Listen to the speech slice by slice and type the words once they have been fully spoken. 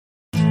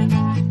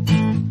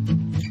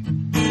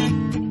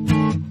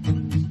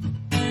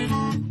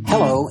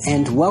Hello,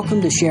 and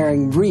welcome to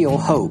Sharing Real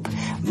Hope.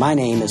 My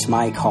name is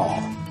Mike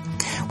Hall.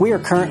 We are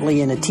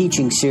currently in a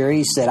teaching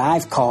series that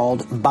I've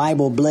called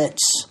Bible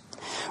Blitz.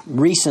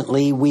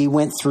 Recently, we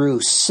went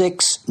through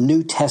 6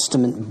 New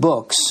Testament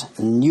books,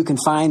 and you can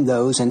find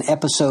those in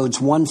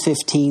episodes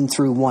 115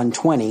 through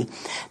 120.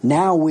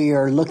 Now we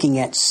are looking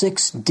at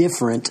 6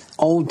 different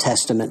Old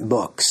Testament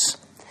books.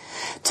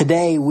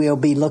 Today we'll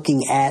be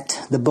looking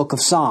at the book of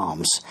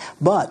Psalms.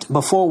 But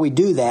before we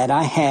do that,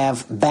 I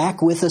have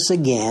back with us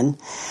again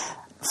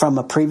from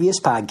a previous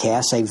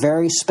podcast a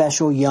very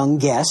special young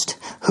guest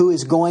who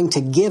is going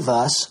to give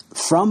us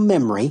from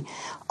memory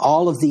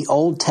all of the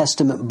Old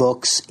Testament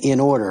books in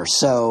order.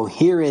 So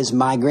here is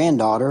my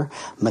granddaughter,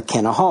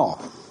 McKenna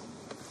Hall.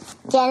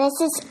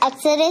 Genesis,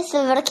 Exodus,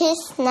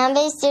 Leviticus,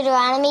 Numbers,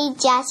 Deuteronomy,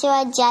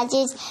 Joshua,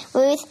 Judges,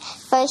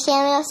 Ruth, 1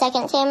 Samuel,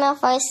 2 Samuel,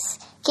 1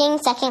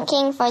 Kings, 2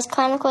 Kings, 1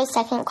 Chronicles,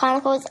 2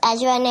 Chronicles,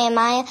 Ezra,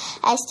 Nehemiah,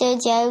 Esther,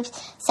 Job,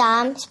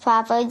 Psalms,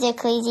 Proverbs,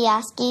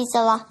 Ecclesiastes,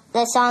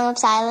 the Song of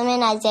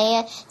Solomon,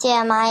 Isaiah,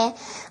 Jeremiah,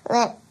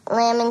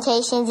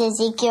 Lamentations,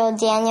 Ezekiel,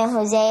 Daniel,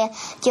 Hosea,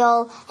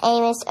 Joel,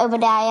 Amos,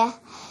 Obadiah,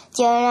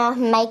 Jonah,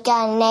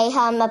 Micah,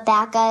 Nahum,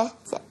 Habakkuk,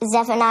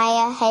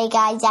 Zephaniah,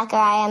 Haggai,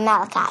 Zechariah,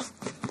 Malachi.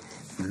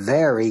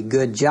 Very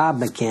good job,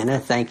 McKenna.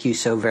 Thank you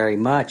so very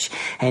much.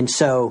 And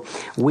so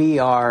we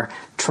are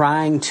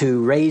trying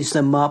to raise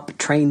them up,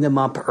 train them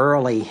up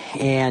early.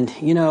 And,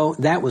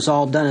 that was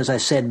all done, as I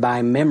said,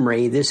 by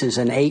memory. This is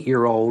an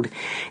 8-year-old.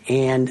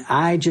 And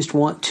I just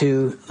want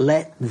to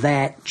let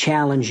that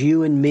challenge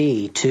you and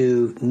me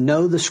to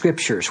know the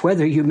Scriptures.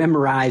 Whether you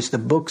memorize the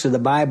books of the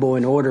Bible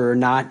in order or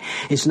not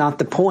is not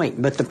the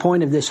point. But the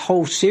point of this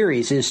whole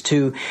series is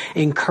to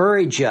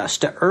encourage us,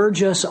 to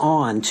urge us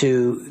on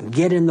to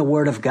get in the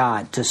Word of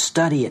God, to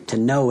study it, to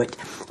know it,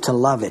 to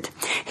love it.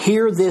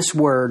 Hear this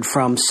word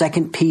from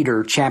 2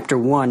 Peter chapter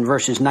 1,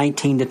 verses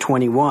 19 to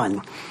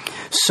 21.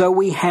 So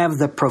we have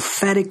the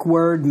prophetic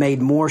word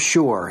made more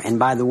sure. And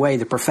by the way,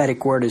 the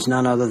prophetic word is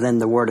none other than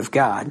the Word of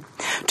God,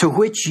 to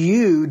which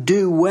you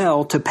do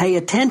well to pay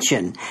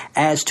attention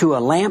as to a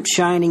lamp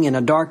shining in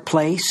a dark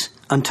place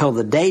until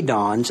the day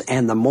dawns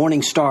and the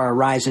morning star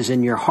arises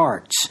in your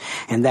hearts.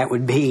 And that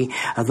would be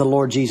the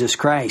Lord Jesus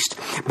Christ.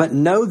 But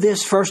know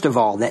this, first of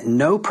all, that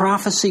no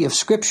prophecy of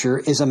Scripture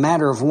is a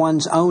matter of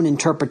one's own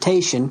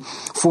interpretation,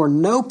 for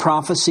no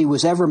prophecy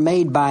was ever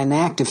made by an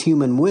act of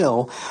human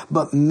will,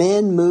 but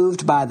men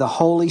moved by the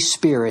Holy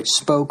Spirit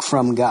spoke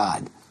from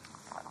God.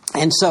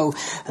 And so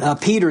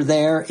Peter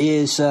there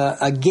is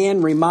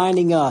again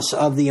reminding us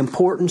of the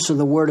importance of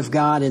the Word of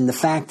God and the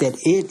fact that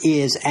it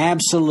is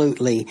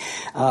absolutely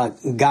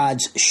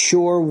God's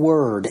sure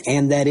Word,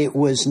 and that it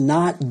was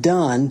not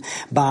done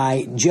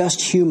by just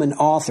human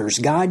authors.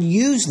 God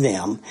used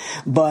them,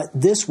 but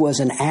this was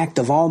an act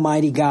of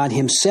Almighty God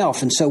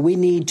Himself. And so we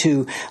need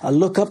to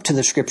look up to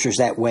the Scriptures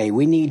that way.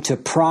 We need to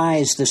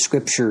prize the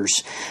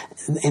Scriptures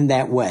in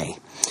that way.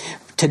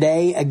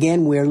 Today,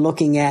 again, we're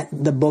looking at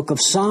the book of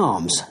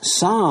Psalms.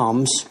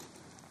 Psalms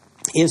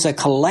is a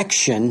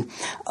collection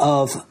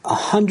of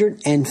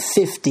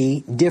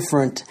 150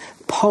 different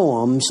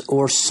poems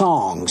or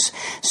songs.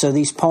 So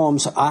these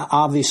poems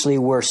obviously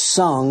were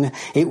sung.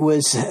 It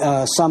was,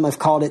 some have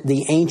called it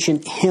the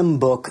ancient hymn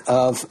book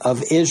of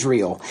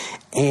Israel.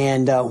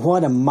 And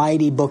what a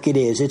mighty book it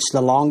is. It's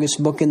the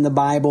longest book in the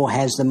Bible,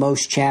 has the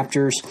most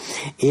chapters.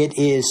 It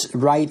is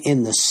right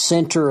in the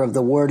center of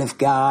the Word of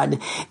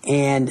God,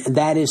 and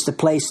that is the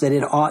place that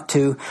it ought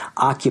to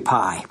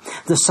occupy.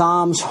 The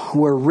Psalms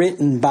were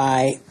written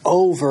by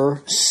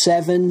over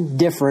 7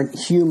 different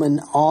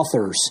human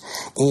authors.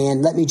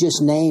 And let me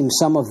just name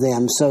some of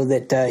them so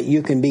that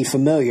you can be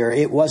familiar.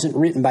 It wasn't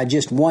written by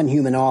just one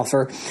human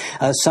author.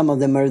 Some of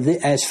them are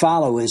as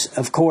follows.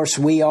 Of course,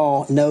 we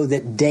all know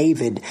that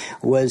David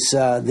was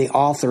the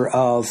author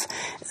of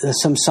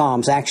some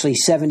Psalms, actually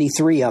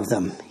 73 of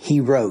them he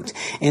wrote.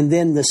 And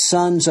then the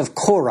sons of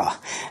Korah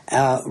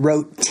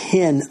wrote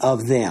 10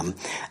 of them.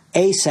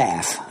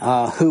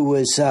 Asaph, who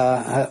was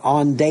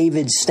on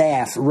David's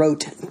staff,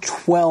 wrote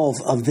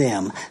 12 of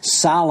them.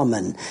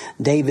 Solomon,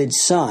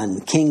 David's son,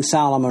 King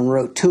Solomon,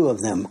 wrote 2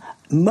 of them.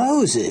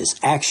 Moses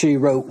actually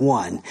wrote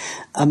 1.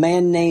 A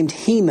man named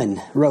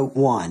Heman wrote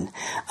 1.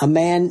 A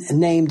man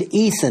named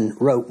Ethan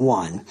wrote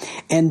 1.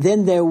 And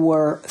then there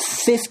were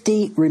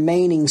 50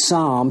 remaining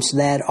Psalms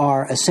that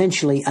are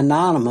essentially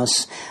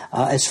anonymous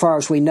as far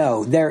as we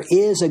know. There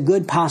is a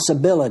good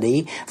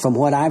possibility, from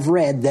what I've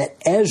read, that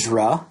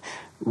Ezra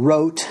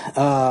wrote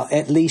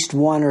at least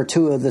 1 or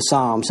 2 of the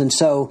Psalms. And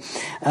so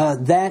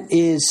that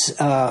is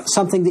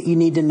something that you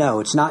need to know.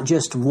 It's not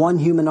just one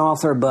human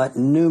author, but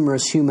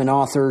numerous human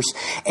authors.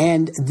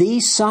 And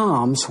these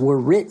Psalms were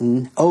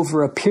written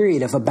over a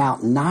period of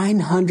about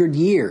 900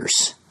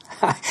 years.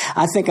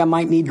 I think I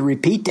might need to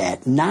repeat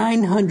that.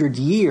 900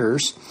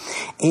 years.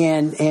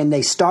 And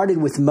they started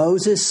with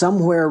Moses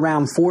somewhere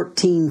around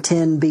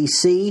 1410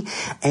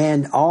 BC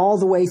and all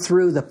the way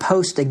through the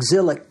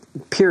post-exilic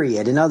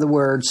period. In other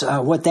words,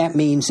 what that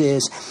means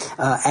is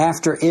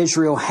after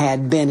Israel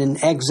had been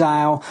in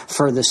exile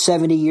for the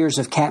 70 years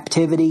of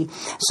captivity,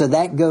 so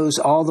that goes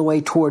all the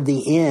way toward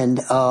the end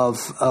of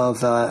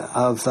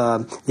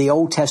the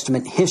Old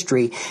Testament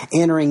history,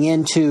 entering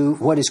into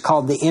what is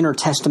called the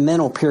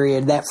intertestamental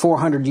period, that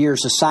 400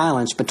 years of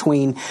silence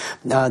between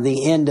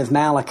the end of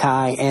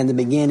Malachi and the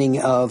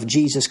beginning of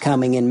Jesus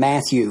coming in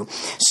Matthew.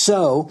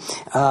 So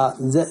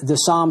the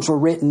Psalms were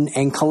written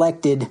and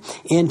collected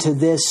into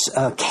this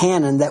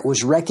canon that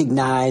was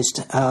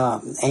recognized,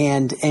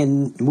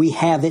 and we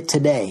have it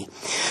today.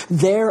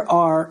 There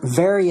are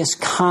various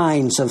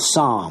kinds of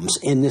Psalms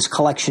in this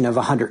collection of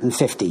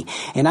 150,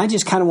 and I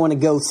just kind of want to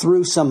go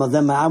through some of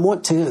them. I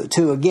want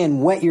to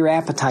again whet your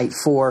appetite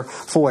for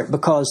it,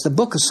 because the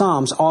book of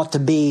Psalms ought to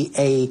be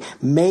a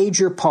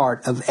major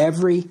part of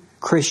every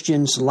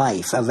Christian's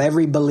life, of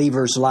every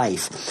believer's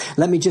life.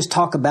 Let me just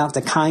talk about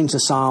the kinds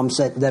of Psalms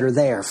that are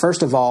there.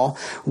 First of all,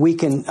 we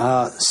can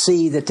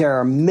see that there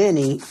are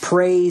many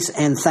praise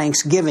and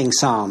thanksgiving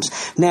Psalms.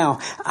 Now,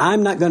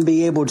 I'm not going to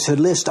be able to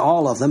list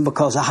all of them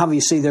because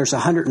obviously there's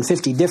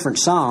 150 different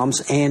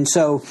Psalms, and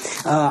so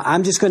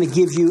I'm just going to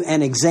give you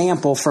an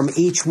example from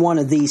each one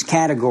of these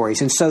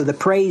categories. And so the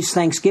praise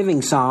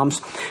thanksgiving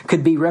Psalms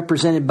could be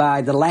represented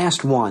by the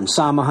last one,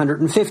 Psalm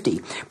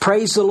 150.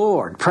 Praise the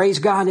Lord. Praise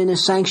God in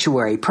His sanctuary.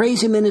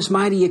 Praise Him in His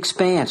mighty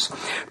expanse.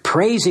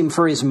 Praise Him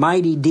for His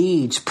mighty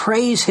deeds.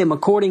 Praise Him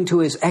according to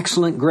His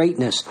excellent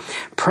greatness.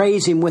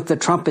 Praise Him with the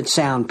trumpet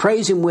sound.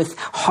 Praise Him with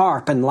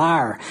harp and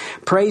lyre.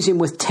 Praise Him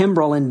with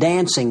timbrel and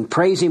dancing.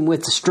 Praise Him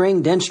with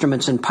stringed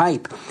instruments and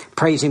pipe.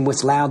 Praise Him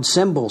with loud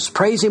cymbals.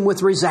 Praise Him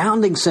with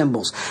resounding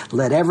cymbals.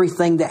 Let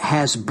everything that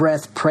has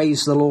breath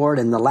praise the Lord.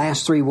 And the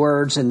last three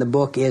words in the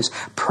book is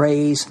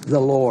praise the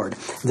Lord.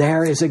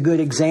 There is a good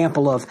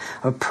example of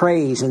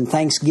praise and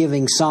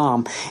thanksgiving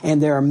psalm,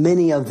 and there are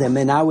many of them,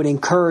 and I would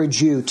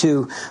encourage you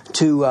to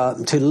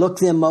look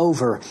them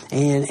over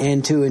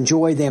and to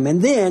enjoy them.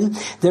 And then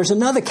there's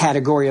another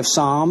category of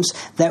psalms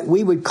that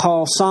we would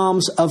call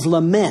psalms of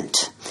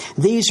lament.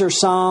 These are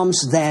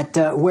psalms that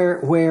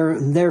where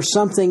there's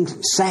something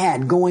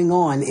sad going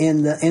on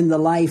in the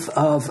life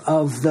of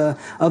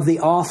the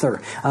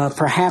author.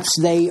 Perhaps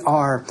they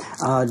are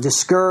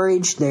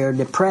discouraged, they are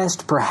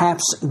depressed,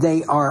 perhaps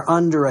they are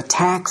under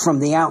attack from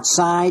the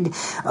outside,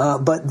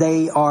 but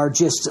they are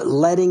just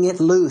letting it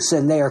loose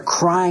and they are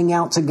crying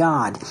out to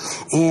God.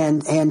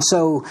 And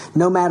so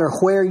no matter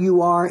where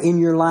you are in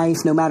your life,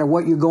 no matter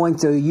what you're going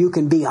through, you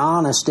can be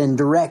honest and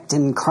direct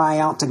and cry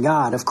out to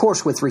God, of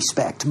course with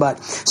respect. But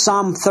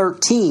Psalm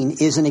 13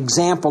 is an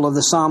example of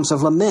the Psalms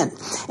of lament,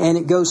 and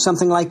it goes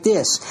something like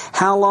this.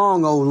 How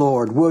long, O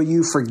Lord, will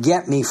you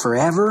forget me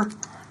forever?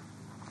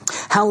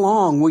 How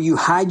long will you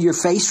hide your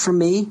face from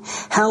me?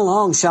 How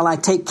long shall I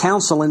take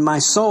counsel in my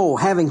soul,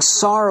 having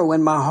sorrow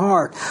in my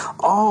heart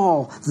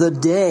all the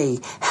day?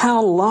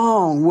 How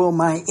long will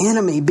my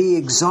enemy be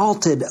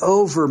exalted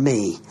over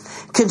me?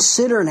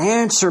 Consider and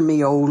answer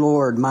me, O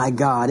Lord, my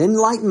God.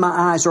 Enlighten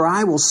my eyes, or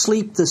I will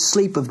sleep the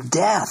sleep of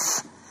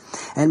death.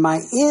 And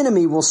my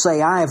enemy will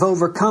say, I have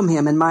overcome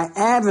him, and my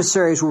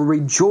adversaries will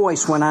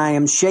rejoice when I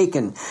am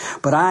shaken.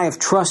 But I have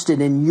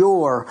trusted in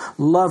your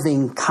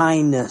loving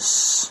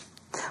kindness.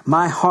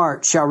 My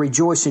heart shall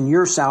rejoice in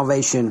your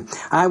salvation.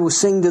 I will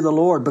sing to the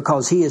Lord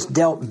because he has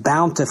dealt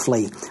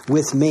bountifully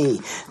with me.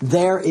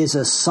 There is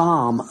a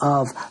psalm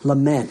of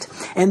lament.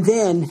 And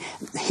then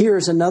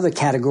here's another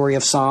category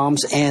of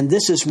psalms, and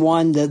this is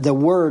one that the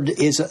word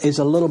is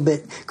a little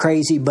bit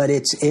crazy, but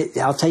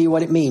I'll tell you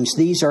what it means.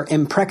 These are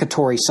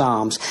imprecatory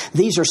psalms.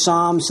 These are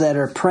psalms that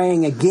are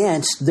praying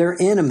against their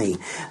enemy.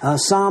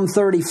 Psalm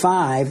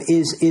 35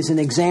 is an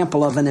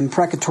example of an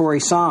imprecatory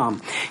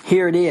psalm.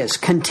 Here it is.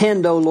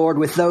 Contend, O Lord,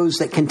 with those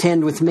that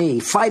contend with me.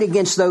 Fight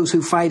against those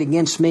who fight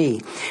against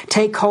me.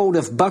 Take hold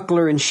of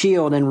buckler and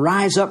shield and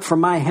rise up for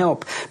my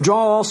help. Draw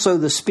also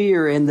the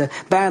spear and the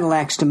battle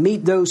axe to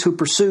meet those who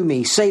pursue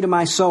me. Say to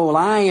my soul,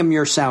 I am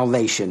your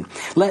salvation.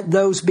 Let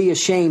those be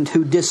ashamed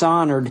who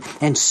dishonored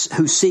and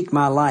who seek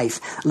my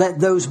life. Let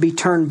those be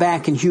turned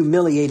back and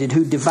humiliated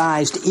who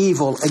devised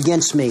evil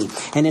against me.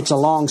 And it's a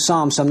long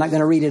psalm, so I'm not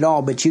going to read it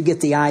all, but you get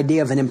the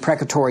idea of an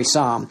imprecatory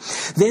psalm.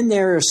 Then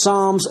there are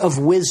psalms of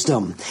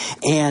wisdom,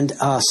 and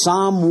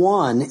Psalm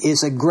 1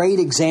 is a great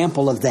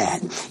example of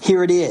that.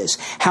 Here it is.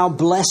 How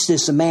blessed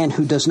is the man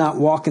who does not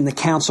walk in the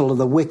counsel of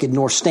the wicked,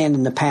 nor stand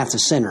in the path of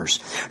sinners,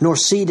 nor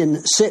sit in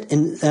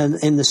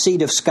the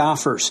seat of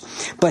scoffers.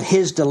 But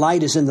his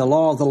delight is in the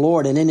law of the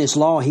Lord, and in his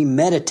law he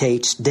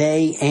meditates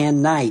day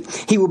and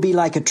night. He will be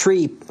like a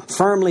tree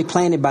firmly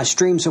planted by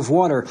streams of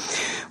water,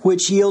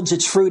 which yields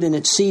its fruit in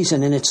its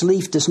season, and its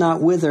leaf does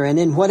not wither. And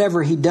in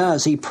whatever he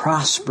does, he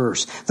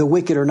prospers. The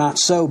wicked are not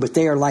so, but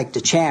they are like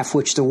the chaff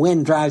which the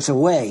wind drives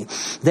away.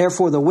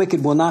 Therefore the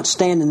wicked will not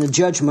stand in the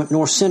judgment,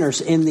 nor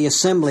sinners in the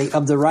assembly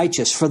of the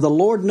righteous. For the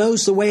Lord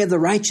knows the way of the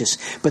righteous,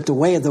 but the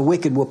way of the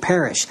wicked will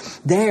perish.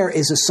 There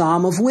is a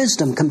psalm of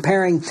wisdom,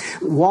 comparing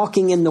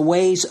walking in the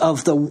ways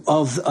of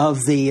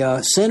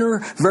the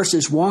sinner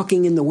versus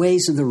walking in the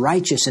ways of the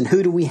righteous. And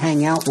who do we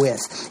hang out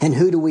with? And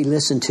who do we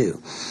listen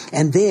to?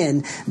 And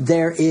then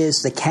there is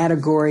the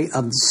category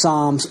of the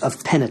Psalms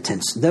of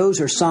penitence.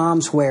 Those are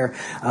Psalms where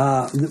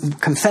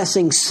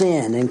confessing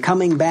sin and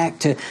coming back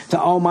to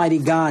Almighty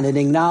God and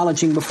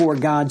acknowledging before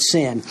God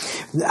sin.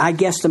 I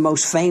guess the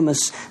most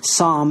famous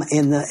psalm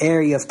in the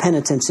area of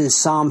penitence is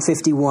Psalm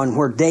 51,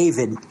 where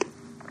David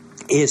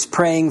is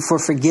praying for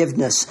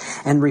forgiveness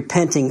and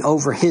repenting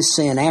over his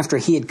sin after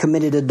he had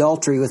committed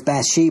adultery with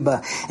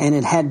Bathsheba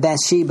and had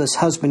Bathsheba's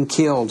husband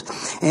killed.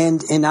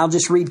 And I'll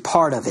just read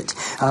part of it.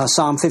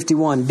 Psalm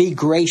 51, "Be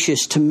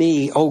gracious to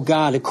me, O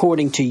God,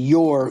 according to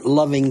your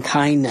loving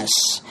kindness.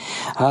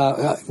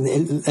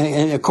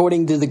 And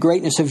according to the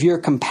greatness of your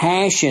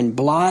compassion,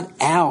 blot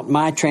out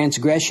my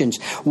transgressions.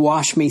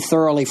 Wash me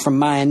thoroughly from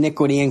my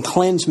iniquity and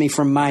cleanse me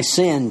from my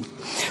sin.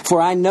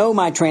 For I know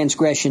my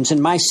transgressions,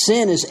 and my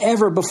sin is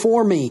ever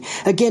before me.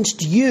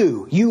 Against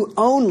you, you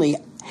only,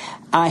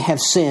 I have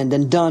sinned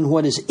and done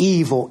what is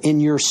evil in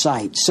your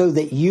sight, so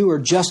that you are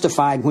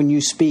justified when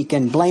you speak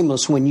and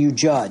blameless when you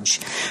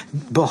judge.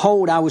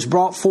 Behold, I was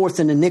brought forth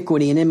in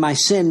iniquity, and in my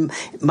sin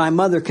my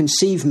mother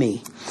conceived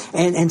me."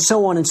 And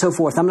so on and so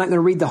forth. I'm not going to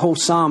read the whole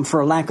psalm for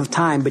a lack of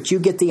time, but you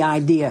get the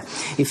idea.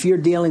 If you're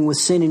dealing with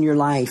sin in your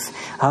life,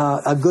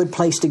 a good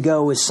place to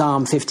go is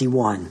Psalm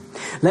 51.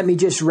 Let me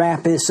just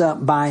wrap this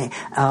up by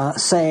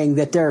saying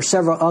that there are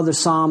several other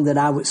psalms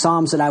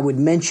that I would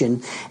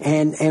mention,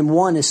 and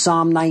one is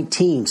Psalm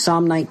 19.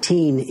 Psalm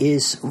 19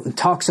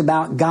 talks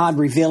about God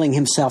revealing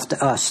Himself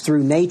to us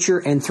through nature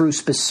and through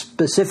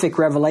specific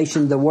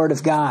revelation of the Word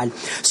of God.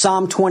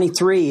 Psalm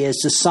 23 is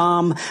the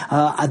Psalm,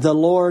 "The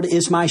Lord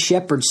is my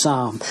shepherd"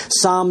 psalm.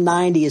 Psalm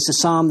 90 is the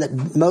psalm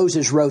that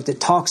Moses wrote that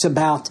talks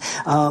about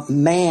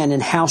man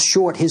and how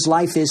short his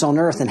life is on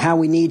earth and how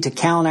we need to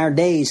count our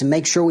days and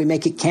make sure we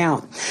make it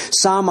count.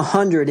 Psalm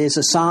 100 is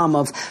a psalm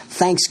of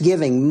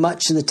thanksgiving.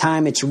 Much of the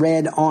time it's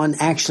read on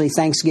actually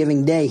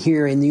Thanksgiving Day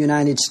here in the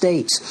United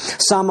States.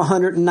 Psalm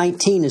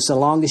 119 is the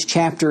longest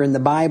chapter in the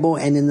Bible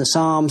and in the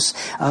Psalms,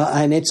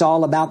 and it's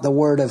all about the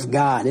Word of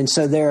God. And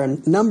so there are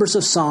numbers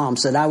of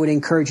psalms that I would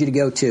encourage you to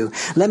go to.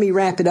 Let me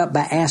wrap it up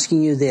by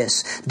asking you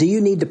this. Do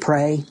you need to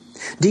pray?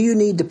 Do you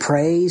need to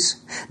praise?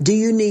 Do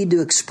you need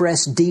to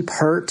express deep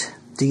hurt?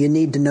 Do you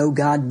need to know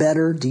God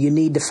better? Do you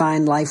need to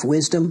find life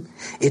wisdom?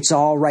 It's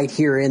all right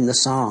here in the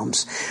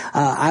Psalms.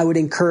 I would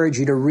encourage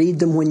you to read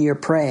them when you're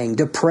praying,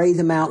 to pray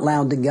them out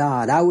loud to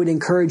God. I would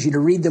encourage you to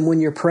read them when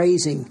you're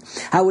praising.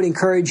 I would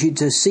encourage you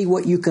to see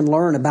what you can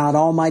learn about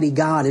Almighty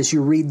God as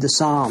you read the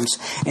Psalms.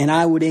 And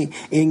I would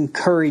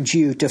encourage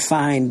you to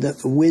find the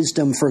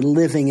wisdom for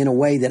living in a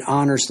way that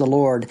honors the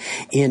Lord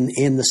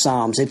in the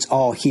Psalms. It's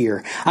all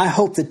here. I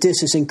hope that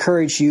this has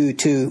encouraged you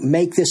to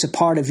make this a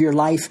part of your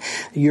life,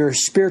 your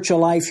spiritual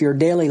life, your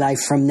daily life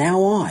from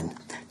now on.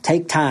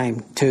 Take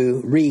time to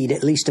read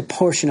at least a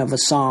portion of a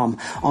psalm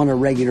on a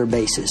regular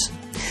basis.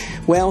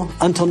 Well,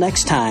 until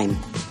next time,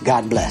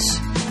 God bless.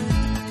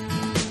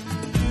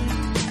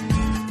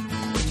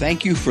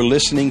 Thank you for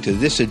listening to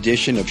this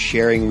edition of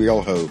Sharing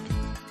Real Hope.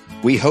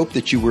 We hope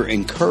that you were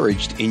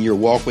encouraged in your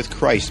walk with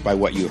Christ by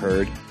what you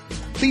heard.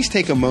 Please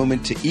take a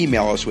moment to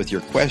email us with your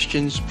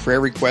questions,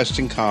 prayer requests,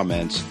 and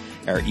comments.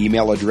 Our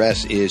email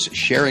address is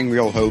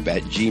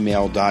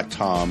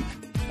sharingrealhope@gmail.com.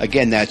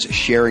 Again, that's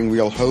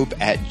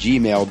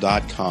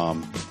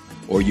sharingrealhope@gmail.com.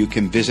 Or you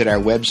can visit our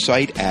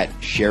website at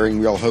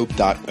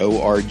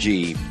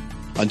sharingrealhope.org.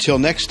 Until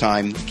next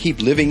time,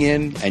 keep living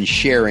in and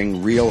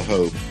sharing real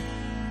hope.